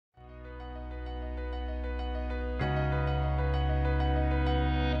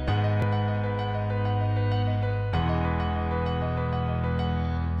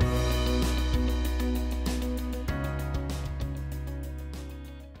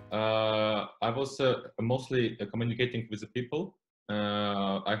I was mostly communicating with the people.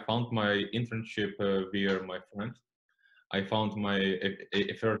 I found my internship via my friend. I found my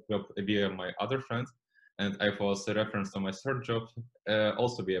a first job via my other friend, and I was a reference to my third job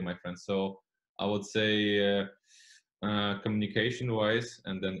also via my friend. So I would say communication-wise,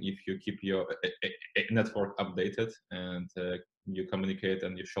 and then if you keep your network updated and you communicate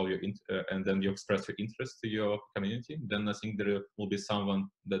and you show your and then you express your interest to your community, then I think there will be someone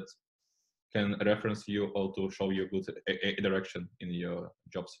that can reference you or to show you good direction in your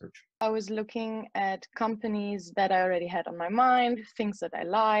job search. I was looking at companies that I already had on my mind, things that I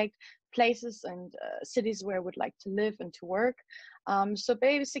liked, places and cities where I would like to live and to work. So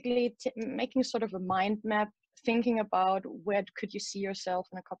basically making sort of a mind map, thinking about where could you see yourself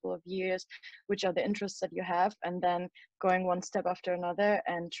in a couple of years, which are the interests that you have, and then going one step after another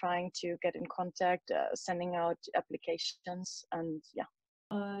and trying to get in contact, sending out applications, and yeah.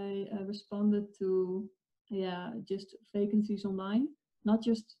 I responded to just vacancies online, not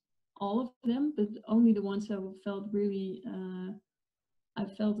just all of them, but only the ones that felt really I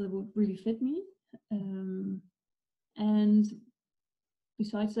felt that would really fit me. And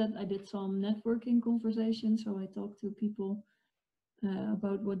besides that, I did some networking conversations. So I talked to people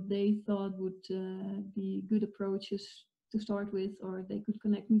about what they thought would be good approaches to start with, or they could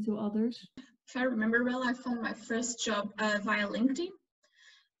connect me to others. If I remember well, I found my first job via LinkedIn.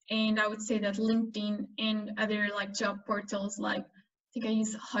 And I would say that LinkedIn and other like job portals, like I think I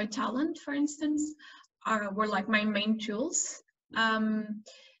use High Talent, for instance, were like my main tools.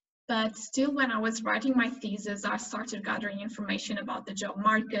 But still, when I was writing my thesis, I started gathering information about the job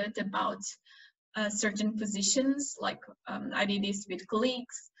market, about certain positions. Like I did this with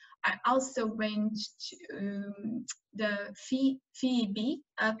colleagues. I also went to the FIB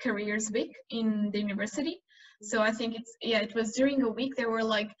Careers Week in the university. So I think it was during a week. There were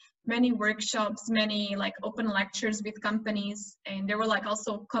like many workshops, many like open lectures with companies, and there were like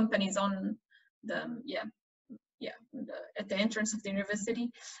also companies on the at the entrance of the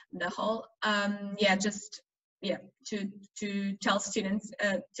university, the hall. To tell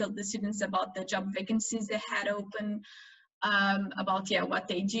the students about the job vacancies they had open, about what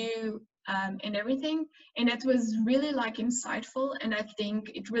they do, and everything. And it was really like insightful, and I think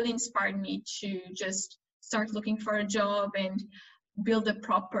it really inspired me to just start looking for a job and build a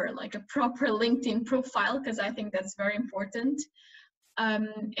proper LinkedIn profile, because I think that's very important.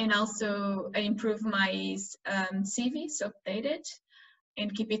 And also improve my CV, so update it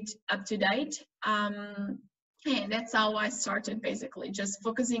and keep it up to date. And that's how I started, basically, just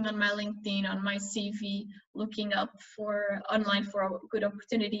focusing on my LinkedIn, on my CV, looking up online for good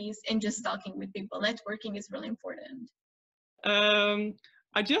opportunities, and just talking with people. Networking is really important.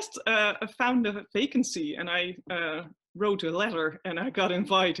 I just found a vacancy, and I wrote a letter, and I got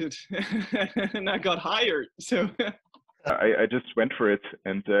invited, and I got hired. So I just went for it,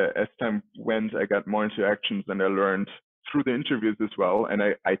 and as time went, I got more interactions, and I learned through the interviews as well. And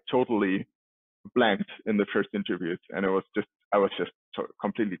I totally blanked in the first interviews, and I was just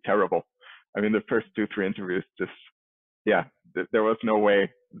completely terrible. I mean, the first 2-3 interviews, there was no way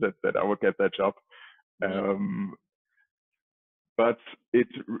that I would get that job. But it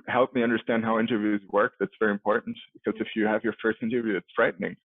helped me understand how interviews work. That's very important, because if you have your first interview, it's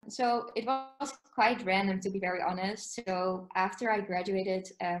frightening. So it was quite random, to be very honest. So after I graduated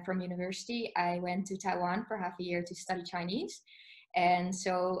from university, I went to Taiwan for half a year to study Chinese. And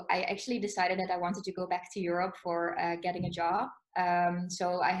so I actually decided that I wanted to go back to Europe for getting a job.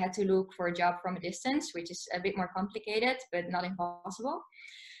 So I had to look for a job from a distance, which is a bit more complicated, but not impossible.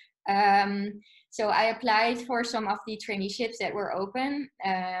 So I applied for some of the traineeships that were open,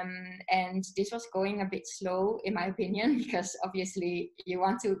 and this was going a bit slow, in my opinion, because obviously you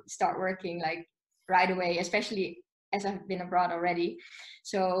want to start working like right away, especially as I've been abroad already.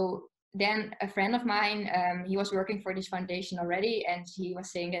 So then a friend of mine, he was working for this foundation already, and he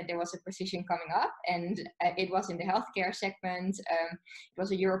was saying that there was a position coming up, and it was in the healthcare segment. It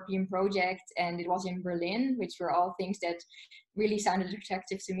was a European project, and it was in Berlin, which were all things that really sounded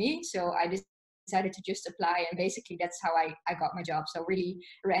attractive to me. So I decided to just apply, and basically that's how I got my job. So really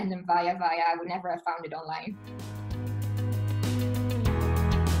random, via, I would never have found it online.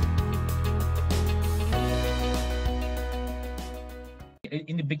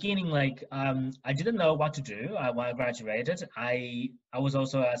 In the beginning, like I didn't know what to do when I graduated. I was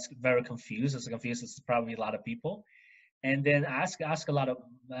also very confused, as probably a lot of people, and then ask a lot of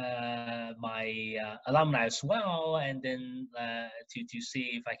my alumni as well, and then to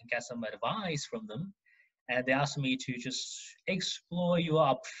see if I can get some advice from them. and they asked me to just explore your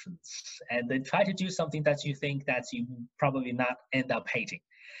options and then try to do something that you think that you probably not end up hating.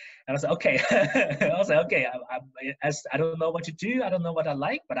 And I was like, okay. I was like, okay, I don't know what to do. I don't know what I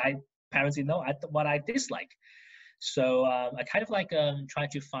like, but I apparently know what I dislike. So I kind of like try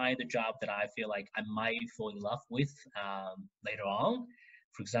to find a job that I feel like I might fall in love with later on.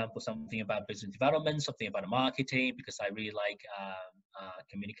 For example, something about business development, something about marketing, because I really like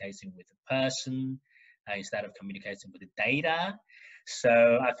communicating with a person instead of communicating with the data.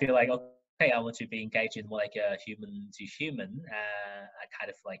 So I feel like, okay, I want to be engaged in more like a human to human kind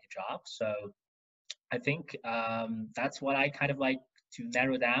of like a job. So I think that's what I kind of like to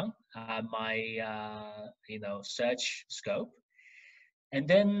narrow down my search scope. And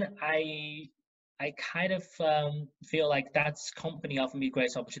then I kind of feel like that's company offered me great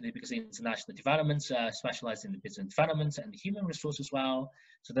opportunity because international developments specialize in the business development and human resource as well.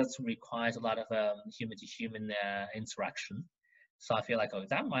 So that requires a lot of human to human interaction. So I feel like, oh,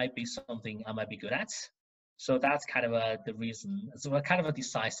 that might be something I might be good at. So that's kind of the reason. It's kind of a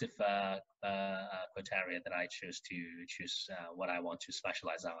decisive criteria that I choose what I want to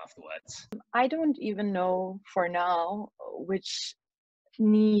specialize on afterwards. I don't even know for now which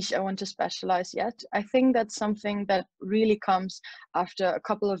niche I want to specialize yet. I think that's something that really comes after a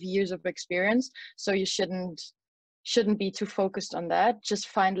couple of years of experience. So you shouldn't be too focused on that. Just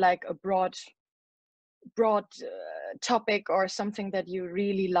find like a broad topic or something that you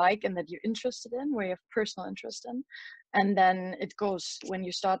really like and that you're interested in, where you have personal interest in, and then it goes. When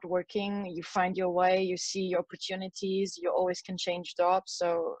you start working, you find your way, you see your opportunities, you always can change jobs.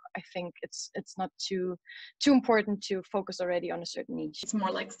 So I think it's not too important to focus already on a certain niche. It's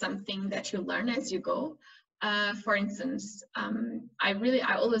more like something that you learn as you go. For instance, I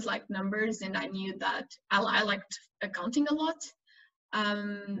always liked numbers, and I knew that I liked accounting a lot.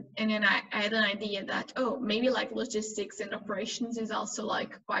 And then I had an idea that, oh, maybe like logistics and operations is also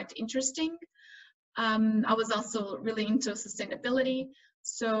like quite interesting. I was also really into sustainability.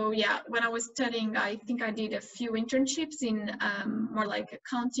 So yeah, when I was studying, I think I did a few internships in more like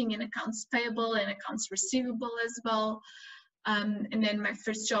accounting and accounts payable and accounts receivable as well. And then my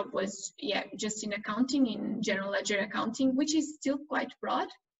first job was, yeah, just in accounting, in general ledger accounting, which is still quite broad,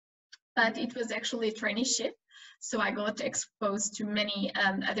 but it was actually a traineeship. So I got exposed to many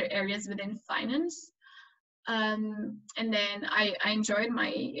other areas within finance. And then I enjoyed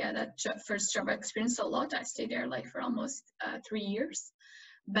first job experience a lot. I stayed there like for almost 3 years.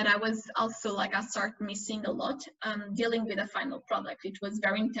 But I was also like, I started missing a lot dealing with the final product. It was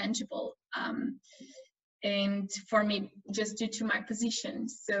very intangible. And for me, just due to my position.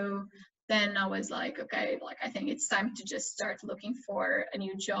 So then I was like, okay, like I think it's time to just start looking for a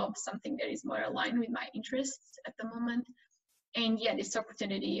new job, something that is more aligned with my interests at the moment. And yeah, this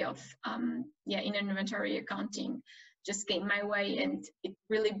opportunity of in inventory accounting just came my way, and it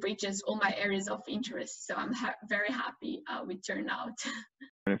really bridges all my areas of interest. So I'm very happy with turnout.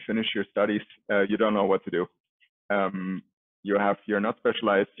 When you finish your studies, you don't know what to do. You're not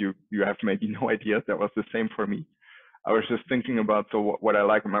specialized. You have maybe no idea. That was the same for me. I was just thinking about what I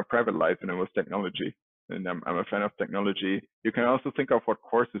like in my private life, and it was technology. And I'm a fan of technology. You can also think of what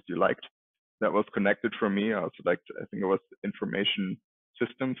courses you liked. That was connected for me. I also liked, I think it was information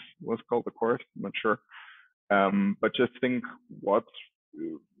systems was called the course. I'm not sure. But just think what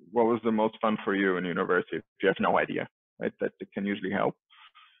was the most fun for you in university? If you have no idea, right? That can usually help.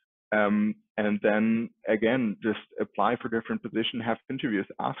 And then again, just apply for different positions, have interviews,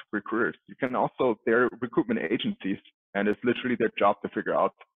 ask recruiters. You can also, they're recruitment agencies, and it's literally their job to figure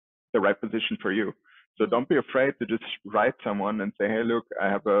out the right position for you. So don't be afraid to just write someone and say, hey, look, I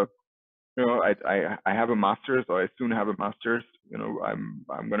have I have a master's, or I soon have a master's. I'm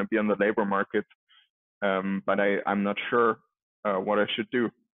going to be on the labor market, but I'm not sure what I should do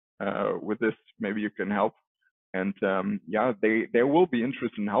with this. Maybe you can help. And they will be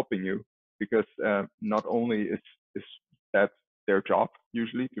interested in helping you, because not only is that their job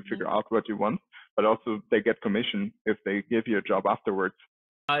usually to figure out what you want, but also they get commission if they give you a job afterwards.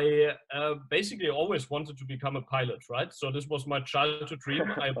 I basically always wanted to become a pilot, right? So this was my childhood dream.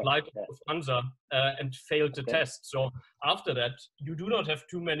 I applied to Lufthansa and failed the test. So after that, you do not have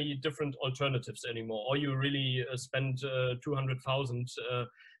too many different alternatives anymore, or you really spend 200,000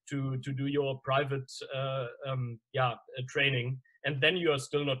 to do your private training, and then you are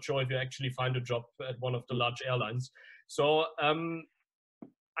still not sure if you actually find a job at one of the large airlines. So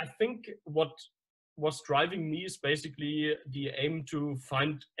I think what was driving me is basically the aim to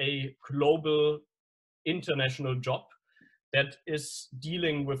find a global international job that is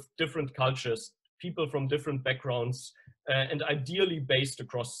dealing with different cultures, people from different backgrounds, and ideally based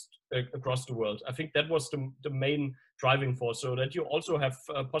across across the world. I think that was the main driving force, so that you also have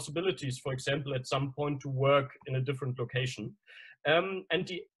possibilities, for example, at some point to work in a different location. And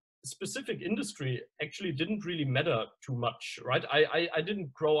the specific industry actually didn't really matter too much, right? I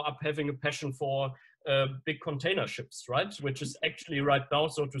didn't grow up having a passion for big container ships, right? Which is actually right now,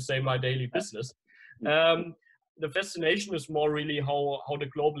 so to say, my daily business. The fascination is more really how the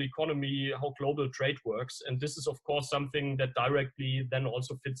global economy, how global trade works. And this is, of course, something that directly then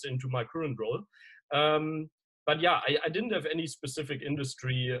also fits into my current role. But yeah, I didn't have any specific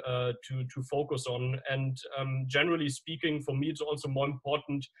industry to focus on. And generally speaking, for me, it's also more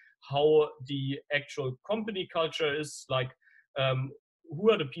important how the actual company culture is, like who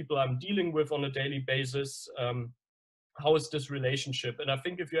are the people I'm dealing with on a daily basis, how is this relationship? And I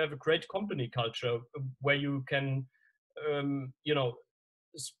think if you have a great company culture where you can, you know,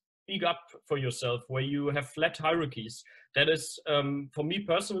 speak up for yourself, where you have flat hierarchies, that is, for me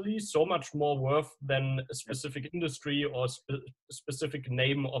personally, so much more worth than a specific industry or specific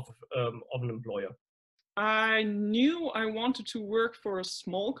name of an employer. I knew I wanted to work for a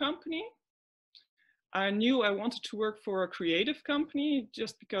small company. I knew I wanted to work for a creative company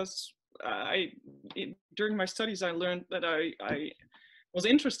just because during my studies, I learned that I was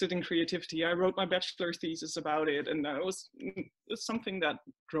interested in creativity. I wrote my bachelor's thesis about it, and it was something that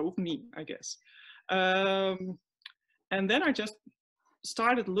drove me, I guess. And then I just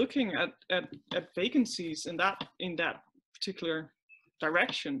started looking at vacancies in that particular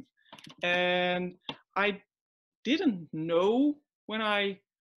direction. And I didn't know when I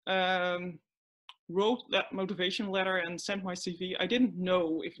wrote that motivation letter and sent my CV, I didn't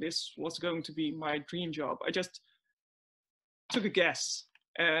know if this was going to be my dream job. I just took a guess.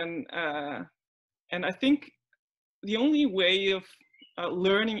 And I think the only way of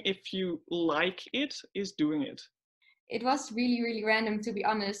learning if you like it is doing it. It was really, really random, to be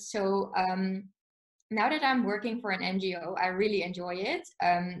honest. So now that I'm working for an NGO, I really enjoy it.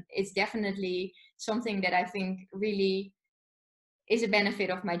 It's definitely something that I think really is a benefit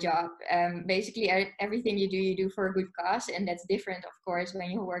of my job. Basically, everything you do for a good cause, and that's different, of course,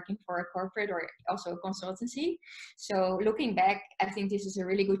 when you're working for a corporate or also a consultancy. So looking back, I think this is a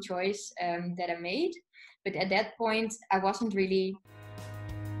really good choice that I made. But at that point, I wasn't really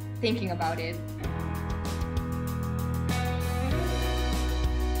thinking about it.